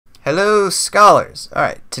Hello, scholars.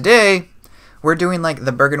 Alright, today we're doing like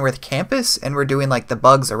the Byrgenwerth campus, and we're doing like the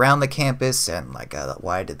bugs around the campus, and like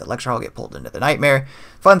why did the lecture hall get pulled into the nightmare.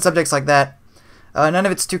 Fun subjects like that. None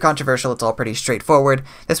of it's too controversial, it's all pretty straightforward.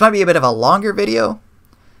 This might be a bit of a longer video.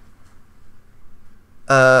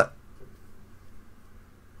 So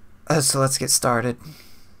let's get started.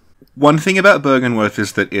 One thing about Byrgenwerth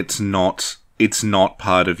is that it's not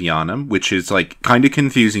part of Yharnam, which is like kind of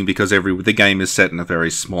confusing because the game is set in a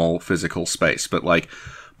very small physical space, but like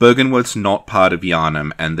Byrgenwerth's not part of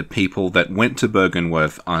Yharnam, and the people that went to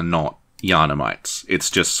Byrgenwerth are not Yharnamites. It's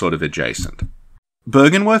just sort of adjacent.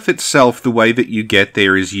 Byrgenwerth itself, the way that you get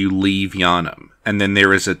there is you leave Yharnam, and then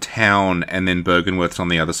there is a town, and then Byrgenwerth's on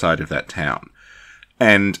the other side of that town.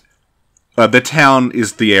 And the town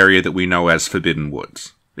is the area that we know as Forbidden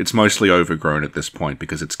Woods. It's mostly overgrown at this point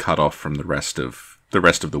because it's cut off from the rest of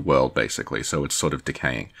the world, basically, so it's sort of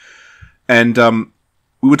decaying. And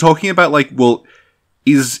we were talking about, like, well,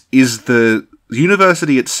 is the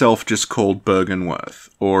university itself just called Byrgenwerth?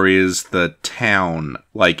 Or is the town,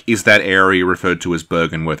 like, is that area referred to as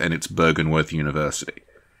Byrgenwerth and it's Byrgenwerth University?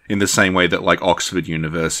 In the same way that, like, Oxford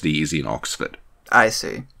University is in Oxford. I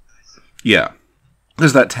see. Yeah.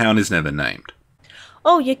 Because that town is never named.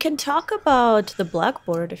 Oh, you can talk about the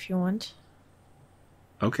blackboard if you want.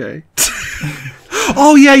 Okay.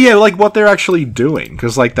 Oh, yeah, like what they're actually doing.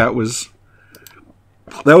 Because, like, that was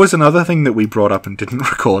another thing that we brought up and didn't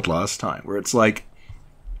record last time. Where it's like,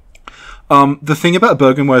 the thing about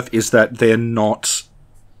Byrgenwerth is that they're not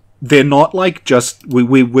like just,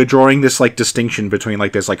 we're drawing this, like, distinction between,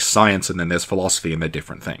 like, there's, like, science and then there's philosophy and they're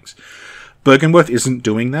different things. Byrgenwerth isn't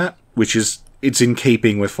doing that, which is, it's in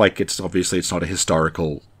keeping with, like, it's not a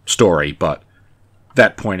historical story, but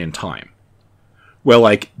that point in time. Where,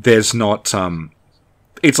 like, there's not,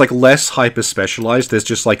 it's, like, less hyper-specialized, there's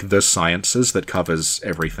just, like, the sciences that covers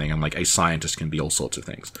everything, and, like, a scientist can be all sorts of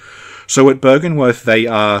things. So at Byrgenwerth, they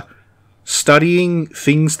are studying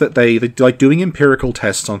things that they're, like, doing empirical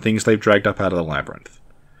tests on things they've dragged up out of the labyrinth.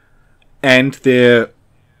 And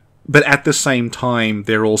but at the same time,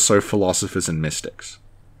 they're also philosophers and mystics.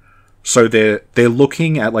 So they're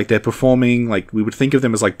looking at, like, they're performing, like, we would think of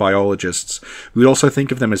them as, like, biologists. We would also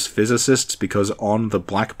think of them as physicists, because on the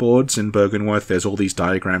blackboards in Byrgenwerth, there's all these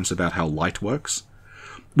diagrams about how light works,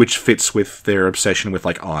 which fits with their obsession with,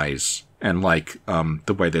 like, eyes, and, like,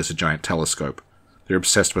 the way there's a giant telescope. They're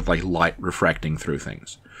obsessed with, like, light refracting through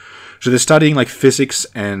things. So they're studying, like, physics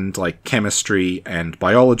and, like, chemistry and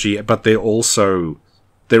biology, but they're also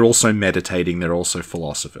meditating, they're also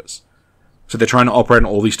philosophers. So they're trying to operate on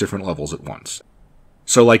all these different levels at once.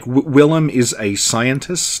 So, like, Willem is a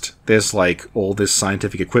scientist. There's, like, all this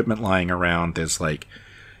scientific equipment lying around. There's, like,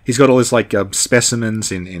 he's got all his, like,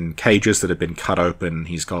 specimens in cages that have been cut open.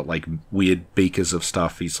 He's got, like, weird beakers of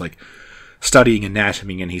stuff. He's, like, studying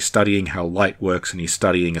anatomy, and he's studying how light works, and he's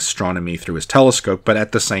studying astronomy through his telescope. But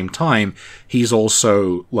at the same time, he's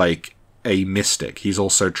also, like, a mystic. He's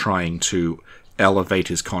also trying to elevate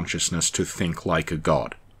his consciousness to think like a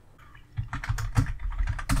god.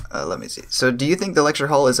 Let me see. So do you think the lecture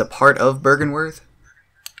hall is a part of Byrgenwerth?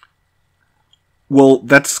 Well,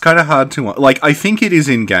 that's kind of hard to... Like, I think it is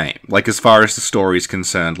in-game. Like, as far as the story is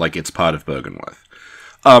concerned, like, it's part of Byrgenwerth.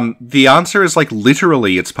 The answer is, like,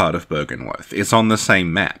 literally it's part of Byrgenwerth. It's on the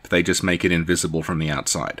same map. They just make it invisible from the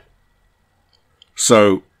outside.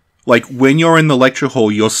 So, like, when you're in the lecture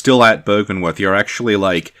hall, you're still at Byrgenwerth. You're actually,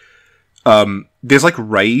 like... there's, like,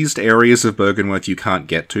 raised areas of Byrgenwerth you can't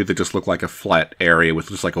get to that just look like a flat area with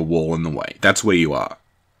just, like, a wall in the way. That's where you are.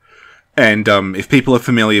 And, if people are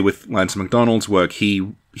familiar with Lance McDonald's work,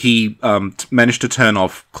 he managed to turn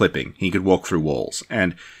off clipping. He could walk through walls.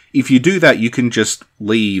 And if you do that, you can just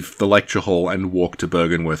leave the lecture hall and walk to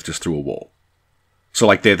Byrgenwerth just through a wall. So,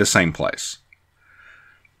 like, they're the same place.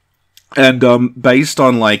 And, based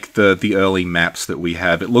on, like, the early maps that we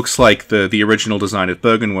have, it looks like the original design of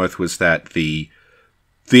Byrgenwerth was that the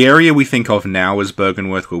area we think of now as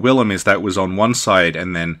Byrgenwerth, where Willem is, that was on one side,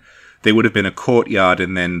 and then there would have been a courtyard,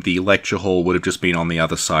 and then the lecture hall would have just been on the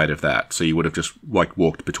other side of that. So you would have just, like,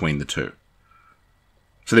 walked between the two.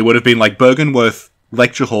 So there would have been, like, Byrgenwerth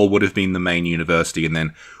lecture hall would have been the main university, and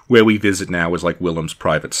then where we visit now was, like, Willem's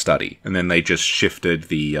private study. And then they just shifted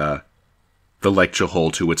the lecture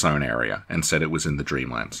hall to its own area and said it was in the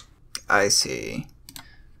Dreamlands. I see.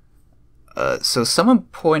 So someone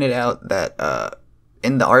pointed out that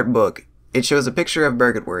in the art book, it shows a picture of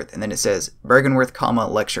Byrgenwerth, and then it says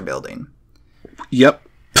Byrgenwerth, lecture building. Yep.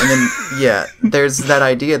 And then, yeah, there's that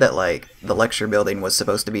idea that, like, the lecture building was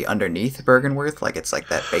supposed to be underneath Byrgenwerth, like it's like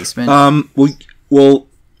that basement. Well,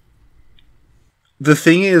 the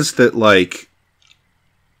thing is that, like,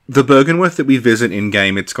 the Byrgenwerth that we visit in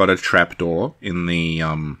game, it's got a trapdoor in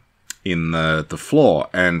the floor,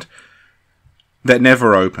 and that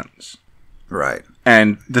never opens. Right.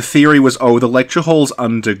 And the theory was, the lecture hall's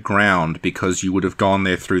underground because you would have gone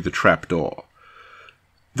there through the trapdoor.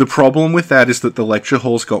 The problem with that is that the lecture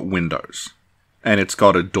hall's got windows, and it's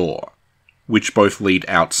got a door, which both lead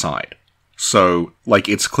outside. So, like,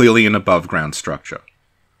 it's clearly an above-ground structure.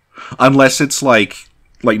 Unless it's like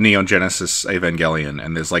Neon Genesis Evangelion,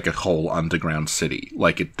 and there's like a whole underground city.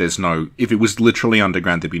 Like, if it was literally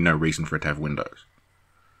underground, there'd be no reason for it to have windows.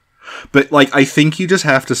 But, like, I think you just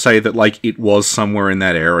have to say that, like, it was somewhere in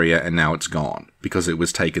that area, and now it's gone, because it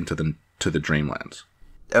was taken to the Dreamlands.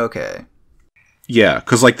 Okay. Yeah,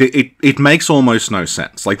 because, like, it makes almost no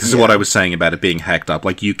sense. Like, this is what I was saying about it being hacked up.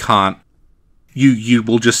 Like, you can't... You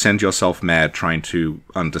will just send yourself mad trying to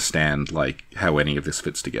understand, like, how any of this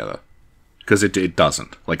fits together. Because it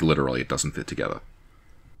doesn't. Like, literally, it doesn't fit together.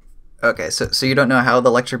 Okay, so you don't know how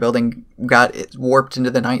the lecture building got warped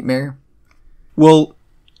into the nightmare? Well,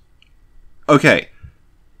 okay.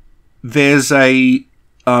 There's the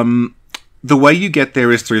way you get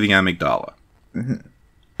there is through the Amygdala. Mm-hmm.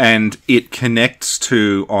 And it connects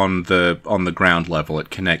to, on the ground level, it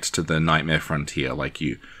connects to the Nightmare Frontier. Like,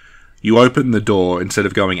 you open the door, instead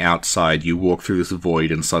of going outside, you walk through this void,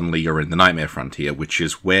 and suddenly you're in the Nightmare Frontier, which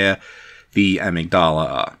is where the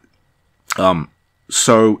Amygdala are.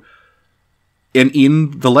 And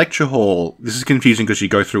in the lecture hall, this is confusing because you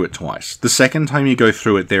go through it twice. The second time you go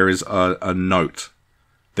through it, there is a note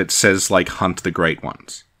that says, like, hunt the Great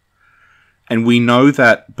Ones. And we know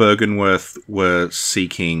that Byrgenwerth were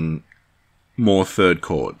seeking more third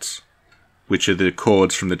chords, which are the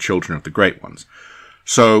chords from the Children of the Great Ones.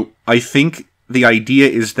 So I think the idea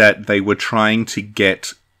is that they were trying to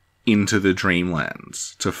get into the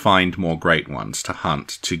Dreamlands to find more Great Ones to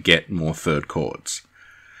hunt, to get more third chords.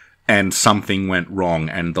 And something went wrong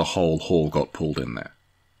and the whole hall got pulled in there.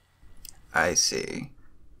 I see.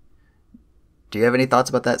 Do you have any thoughts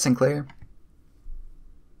about that, Sinclair?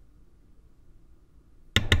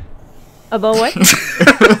 About what?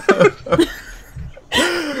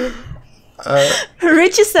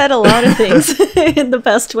 Richie said a lot of things in the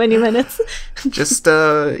past 20 minutes. Just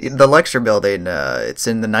the lecture building. It's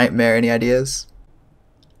in the nightmare. Any ideas?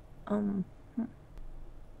 I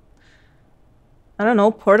don't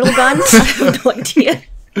know. Portal guns? I have no idea.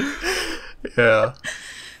 Yeah.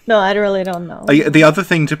 No, I really don't know. The other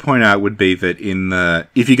thing to point out would be that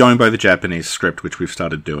if you're going by the Japanese script, which we've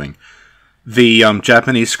started doing, the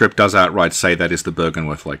Japanese script does outright say that is the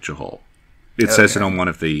Byrgenwerth Lecture Hall. It says it on one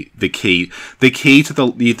of the key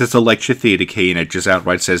to there's a lecture theatre key, and it just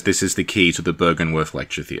outright says this is the key to the Byrgenwerth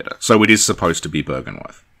Lecture Theatre. So it is supposed to be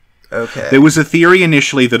Byrgenwerth. Okay. There was a theory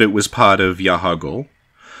initially that it was part of Yahagul,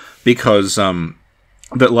 because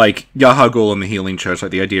that, like, Yahagul and the Healing Church,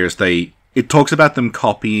 like, the idea is it talks about them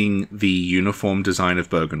copying the uniform design of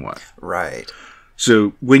Byrgenwerth. Right.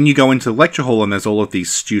 So when you go into the lecture hall and there's all of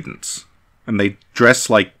these students, and they dress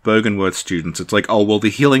like Byrgenwerth students, it's like, oh, well, the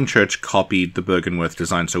Healing Church copied the Byrgenwerth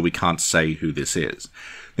design, so we can't say who this is.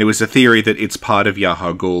 There was a theory that it's part of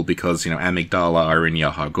Yahagul because, Amygdala are in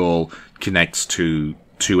Yahagul, connects to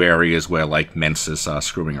two areas where, like, Mensis are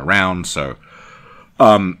screwing around, so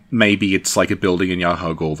maybe it's like a building in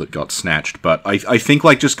Yahagul that got snatched, but I think,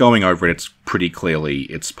 like, just going over it, it's pretty clearly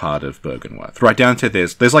it's part of Byrgenwerth. Right down to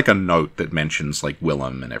there's like a note that mentions, like,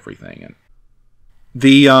 Willem and everything.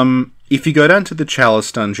 And if you go down to the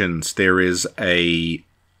Chalice Dungeons, there's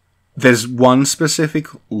one specific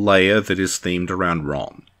layer that is themed around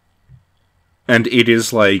Rom. And it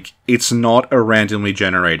is like, it's not a randomly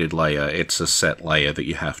generated layer, it's a set layer that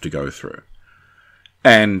you have to go through.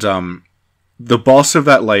 And the boss of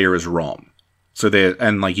that layer is Rom. So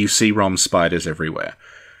you see Rom spiders everywhere.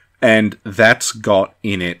 And that's got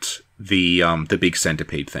in it the big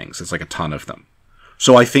centipede things. There's like a ton of them.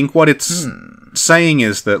 So I think what it's saying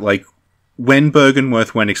is that, like, when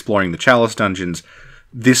Byrgenwerth went exploring the Chalice Dungeons,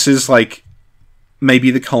 this is, like, maybe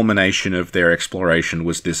the culmination of their exploration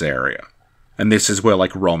was this area. And this is where,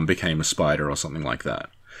 like, Rom became a spider or something like that.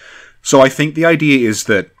 So I think the idea is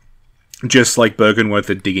that just like Byrgenwerth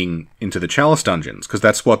are digging into the Chalice Dungeons, because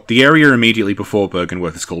that's what the area immediately before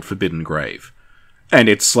Byrgenwerth is called Forbidden Grave. And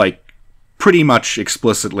it's, like, pretty much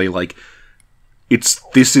explicitly, like,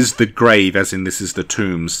 this is the grave, as in this is the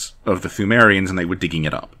tombs of the Thumerians, and they were digging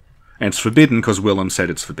it up. And it's forbidden because Willem said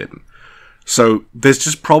it's forbidden. So there's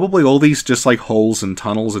just probably all these just, like, holes and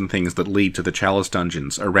tunnels and things that lead to the Chalice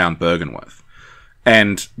Dungeons around Byrgenwerth.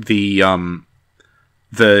 And the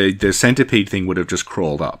centipede thing would have just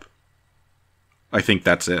crawled up. I think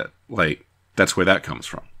that's it. Like, that's where that comes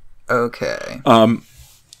from. Okay.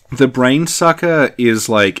 The brain sucker is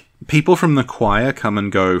like people from the choir come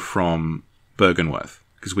and go from Byrgenwerth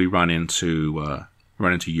because we run into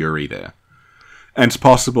Yuri there, and it's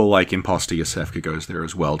possible like Imposter Yosefka goes there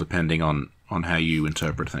as well, depending on how you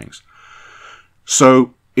interpret things.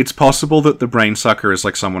 So it's possible that the brain sucker is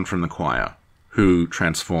like someone from the choir who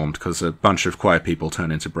transformed because a bunch of choir people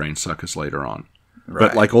turn into brain suckers later on. Right.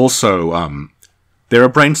 But like also, there are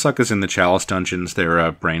brain suckers in the Chalice dungeons. There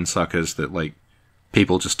are brain suckers that like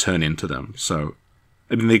people just turn into them. So,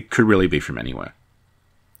 I mean, they could really be from anywhere.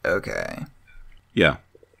 Okay. Yeah.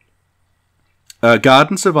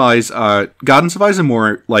 Gardens of Eyes are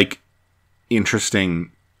more like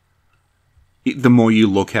interesting the more you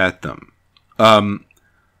look at them.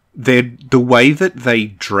 The way that they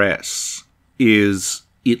dress is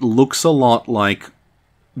it looks a lot like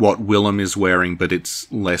what Willem is wearing, but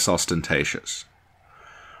it's less ostentatious.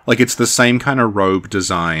 Like it's the same kind of robe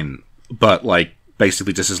design, but like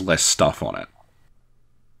basically just has less stuff on it.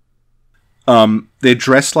 They're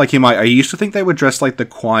dressed like him. I used to think they were dressed like the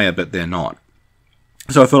choir, but they're not.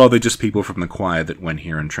 So I thought, they're just people from the choir that went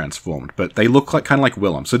here and transformed. But they look like kind of like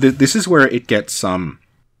Willem. So this is where it gets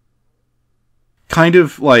kind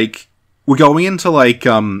of like we're going into like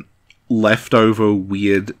leftover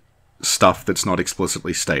weird stuff that's not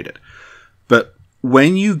explicitly stated. But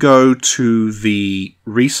when you go to the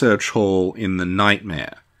research hall in the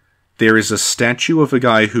Nightmare, there is a statue of a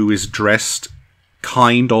guy who is dressed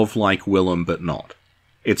kind of like Willem, but not.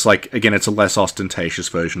 It's like, again, it's a less ostentatious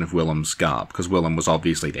version of Willem's garb, because Willem was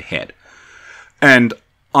obviously the head. And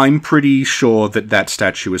I'm pretty sure that that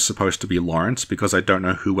statue is supposed to be Lawrence, because I don't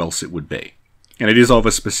know who else it would be. And it is of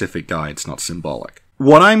a specific guy, it's not symbolic.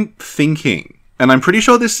 What I'm thinking, and I'm pretty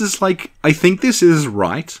sure this is like, I think this is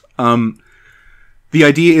right, the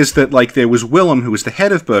idea is that, like, there was Willem, who was the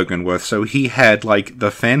head of Byrgenwerth, so he had, like, the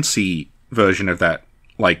fancy version of that,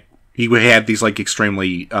 like, he had these, like,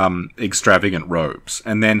 extremely extravagant robes.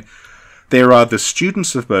 And then there are the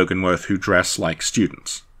students of Byrgenwerth who dress like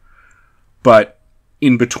students. But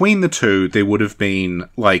in between the two, there would have been,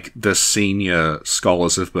 like, the senior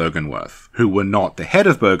scholars of Byrgenwerth, who were not the head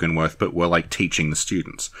of Byrgenwerth, but were, like, teaching the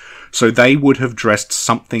students. So they would have dressed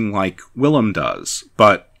something like Willem does,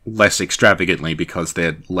 but less extravagantly because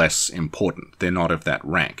they're less important. They're not of that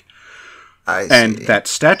rank. I see. And that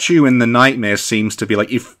statue in the Nightmare seems to be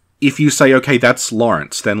like, if you say, okay, that's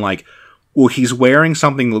Lawrence, then like, well, he's wearing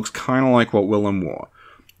something that looks kind of like what Willem wore.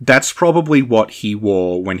 That's probably what he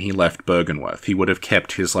wore when he left Byrgenwerth. He would have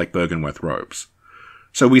kept his, like, Byrgenwerth robes.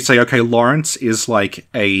 So we say, okay, Lawrence is like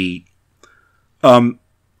a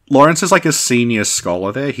senior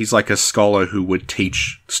scholar there. He's like a scholar who would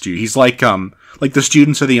teach students. He's like the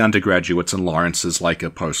students are the undergraduates and Lawrence is like a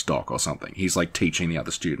postdoc or something. He's like teaching the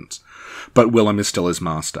other students. But Willem is still his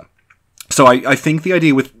master. So I think the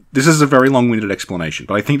idea with, this is a very long-winded explanation,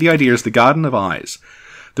 but I think the idea is the Garden of Eyes.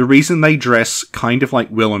 The reason they dress kind of like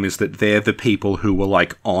Willem is that they're the people who were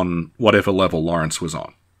like on whatever level Lawrence was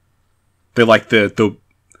on. They're like the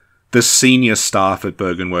senior staff at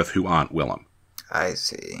Byrgenwerth who aren't Willem. I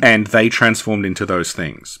see. And they transformed into those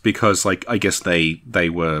things because, like, I guess they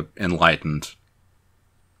were enlightened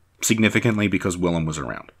significantly because Willem was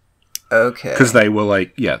around. Okay. Because they were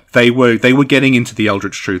like, yeah, they were getting into the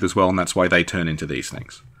Eldritch Truth as well, and that's why they turn into these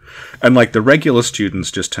things. And like the regular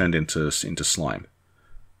students just turned into slime.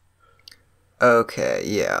 Okay,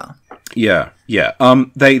 yeah. Yeah.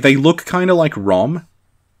 They look kind of like Rom,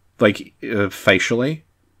 like facially.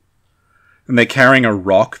 And they're carrying a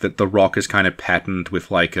rock that the rock is kind of patterned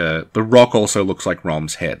with like the rock also looks like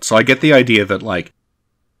Rom's head. So I get the idea that like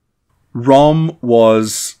Rom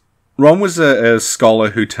was a scholar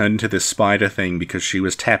who turned into this spider thing because she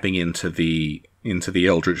was tapping into the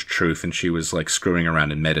Eldritch Truth and she was like screwing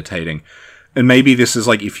around and meditating. And maybe this is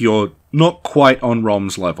like if you're not quite on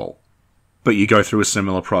Rom's level, but you go through a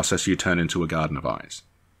similar process, you turn into a Garden of Eyes.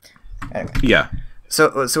 Anyway. Yeah.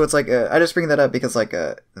 So it's like I just bring that up because like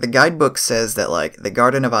the guidebook says that like the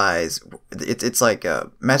Garden of Eyes, it's like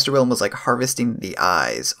Master Willem was like harvesting the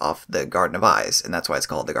eyes off the Garden of Eyes, and that's why it's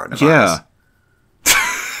called the Garden of Eyes.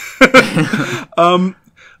 Yeah.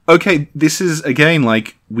 Okay, this is again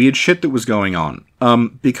like weird shit that was going on.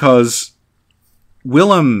 Because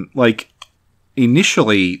Willem, like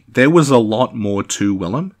initially there was a lot more to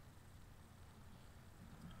Willem.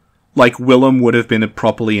 Like, Willem would have been a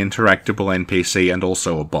properly interactable NPC and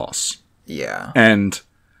also a boss. Yeah. And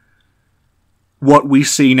what we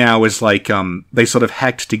see now is, like, they sort of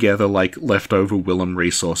hacked together, like, leftover Willem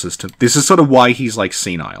resources to... This is sort of why he's, like,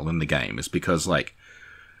 senile in the game, is because, like,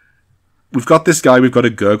 we've got this guy, we've got a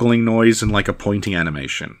gurgling noise and, like, a pointing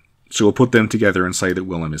animation. So we'll put them together and say that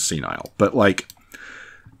Willem is senile. But, like,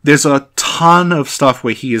 there's a ton of stuff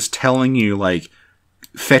where he is telling you, like,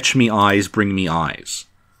 fetch me eyes, bring me eyes.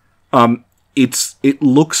 It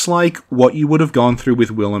looks like what you would have gone through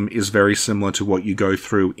with Willem is very similar to what you go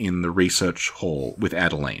through in the research hall with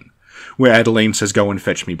Adeline, where Adeline says, go and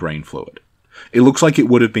fetch me brain fluid. It looks like it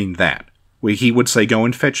would have been that, where he would say, go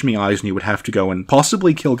and fetch me eyes, and you would have to go and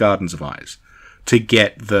possibly kill Gardens of Eyes to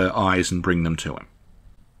get the eyes and bring them to him.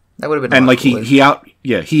 That would have been. And like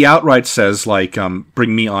he outright says, like,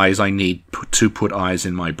 bring me eyes, I need to put eyes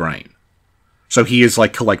in my brain. So he is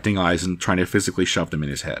like collecting eyes and trying to physically shove them in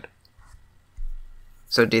his head.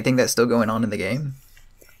 So do you think that's still going on in the game?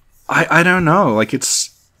 I don't know. Like,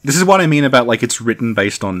 this is what I mean about, like, it's written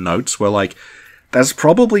based on notes, where, like, that's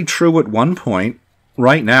probably true at one point.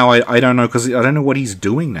 Right now, I don't know, because I don't know what he's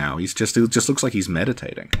doing now. It just looks like he's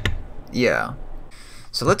meditating. Yeah.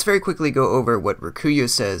 So let's very quickly go over what Rakuyo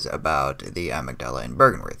says about the Amygdala in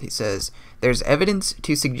Byrgenwerth. He says, there's evidence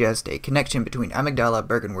to suggest a connection between Amygdala,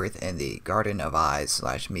 Byrgenwerth, and the Garden of Eyes /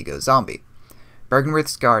 Migo Zombie.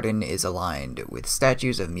 Byrgenwerth's garden is aligned with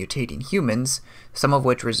statues of mutating humans, some of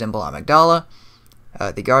which resemble Amygdala.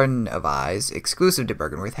 The Garden of Eyes, exclusive to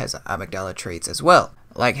Byrgenwerth, has Amygdala traits as well.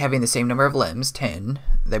 Like having the same number of limbs, 10,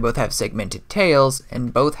 they both have segmented tails,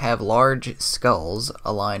 and both have large skulls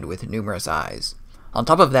aligned with numerous eyes. On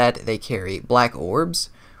top of that, they carry black orbs,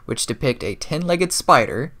 which depict a 10-legged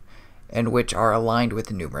spider, and which are aligned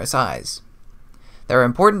with numerous eyes. There are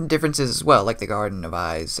important differences as well, like the Garden of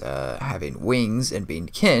Eyes having wings and being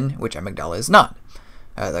kin, which Amygdala is not.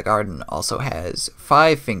 The garden also has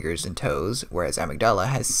 5 fingers and toes, whereas Amygdala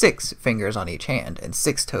has 6 fingers on each hand and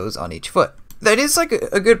 6 toes on each foot. That is like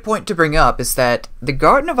a good point to bring up, is that the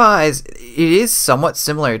Garden of Eyes, it is somewhat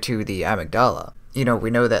similar to the Amygdala. You know, we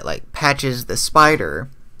know that, like, Patches the spider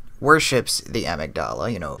worships the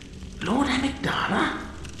Amygdala, you know. Lord Amygdala,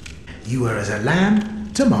 you are as a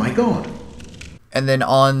lamb to my god. And then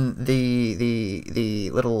on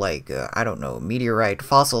the little, like, I don't know, meteorite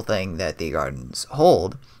fossil thing that the gardens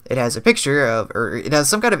hold, it has a picture of, or it has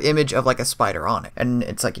some kind of image of, like, a spider on it. And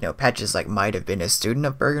it's like, you know, Patches, like, might have been a student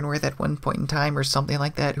of Byrgenwerth at one point in time or something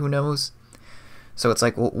like that, who knows? So it's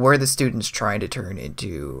like, well, were the students trying to turn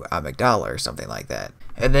into Amygdala or something like that?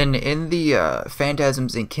 And then in the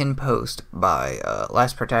Phantasms in Kin post by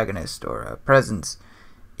Last Protagonist, or Presence,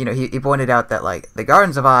 you know, he pointed out that, like, the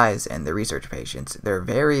Gardens of Eyes and the research patients, they're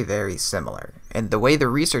very, very similar. And the way the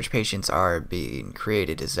research patients are being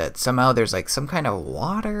created is that somehow there's, like, some kind of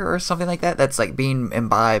water or something like that that's, like, being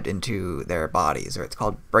imbibed into their bodies, or it's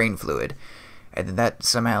called brain fluid. And then that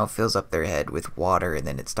somehow fills up their head with water, and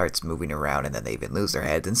then it starts moving around, and then they even lose their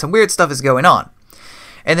heads, and some weird stuff is going on.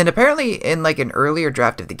 And then apparently in, like, an earlier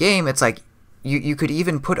draft of the game, it's like, you could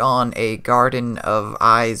even put on a Garden of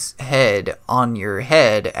Eyes head on your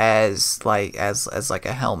head as like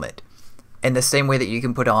a helmet, in the same way that you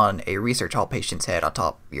can put on a research hall patient's head on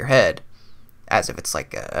top of your head, as if it's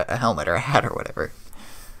like a helmet or a hat or whatever.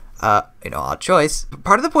 You know, odd choice.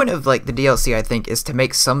 Part of the point of, like, the DLC, I think, is to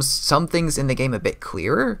make some things in the game a bit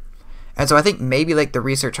clearer. And so I think maybe, like, the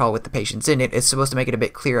research hall with the patients in it is supposed to make it a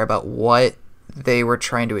bit clearer about what they were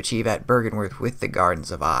trying to achieve at Byrgenwerth with the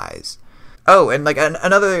Gardens of Eyes. Oh, and, like,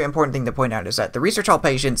 another important thing to point out is that the research hall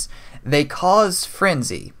patients, they cause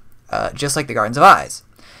frenzy, just like the Gardens of Eyes.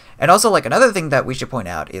 And also, like, another thing that we should point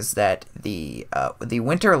out is that the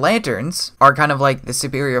Winter Lanterns are kind of like the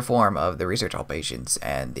superior form of the research hall patients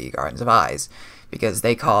and the Gardens of Eyes, because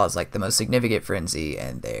they cause, like, the most significant frenzy,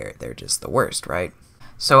 and they're just the worst, right?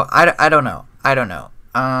 So I don't know.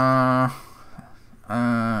 I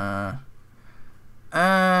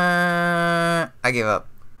give up.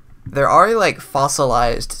 There are, like,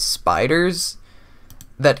 fossilized spiders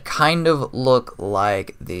that kind of look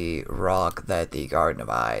like the rock that the Garden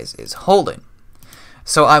of Eyes is holding.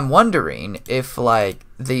 So I'm wondering if, like,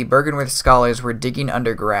 the Byrgenwerth scholars were digging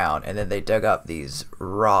underground, and then they dug up these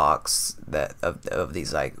rocks that of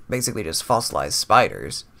these, like, basically just fossilized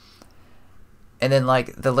spiders. And then,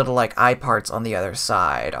 like, the little, like, eye parts on the other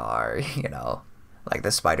side are, you know, like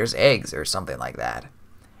the spider's eggs or something like that.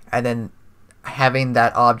 And then having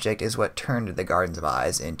that object is what turned the Gardens of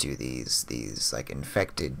Eyes into these like,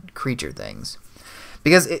 infected creature things.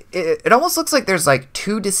 Because it almost looks like there's, like,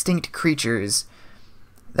 2 distinct creatures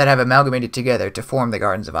that have amalgamated together to form the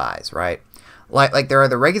Gardens of Eyes, right? Like there are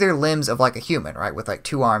the regular limbs of, like, a human, right, with, like,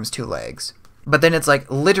 2 arms, 2 legs. But then it's,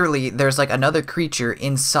 like, literally there's, like, another creature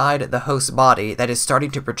inside the host's body that is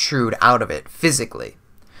starting to protrude out of it physically.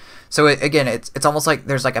 So again, it's almost like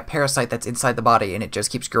there's, like, a parasite that's inside the body, and it just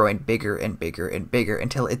keeps growing bigger and bigger and bigger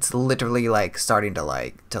until it's literally, like, starting to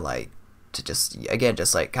to just, again,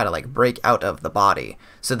 just like kind of like break out of the body.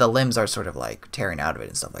 So the limbs are sort of like tearing out of it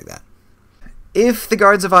and stuff like that. If the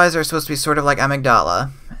Guards of Eyes are supposed to be sort of like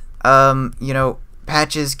Amygdala, you know,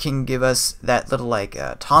 Patches can give us that little like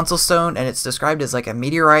tonsil stone, and it's described as like a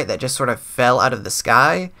meteorite that just sort of fell out of the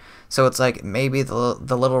sky. So it's like maybe the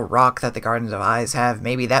little rock that the Guardians of Eyes have,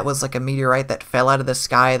 maybe that was like a meteorite that fell out of the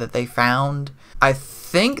sky that they found. I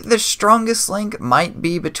think the strongest link might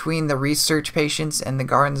be between the research patients and the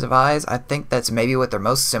Guardians of Eyes. I think that's maybe what they're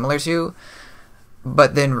most similar to.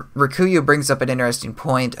 But then Rakuyo brings up an interesting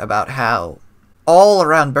point about how all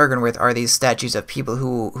around Byrgenwerth are these statues of people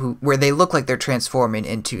who where they look like they're transforming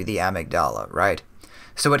into the Amygdala, right?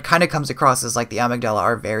 So it kind of comes across as like the Amygdala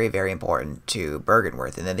are very, very important to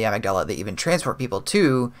Byrgenwerth, and then the Amygdala, they even transport people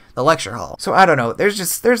to the lecture hall. So I don't know,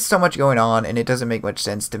 there's so much going on, and it doesn't make much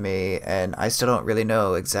sense to me, and I still don't really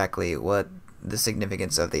know exactly what the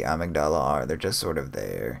significance of the Amygdala are. They're just sort of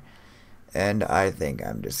there, and I think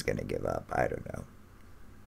I'm just gonna give up. I don't know.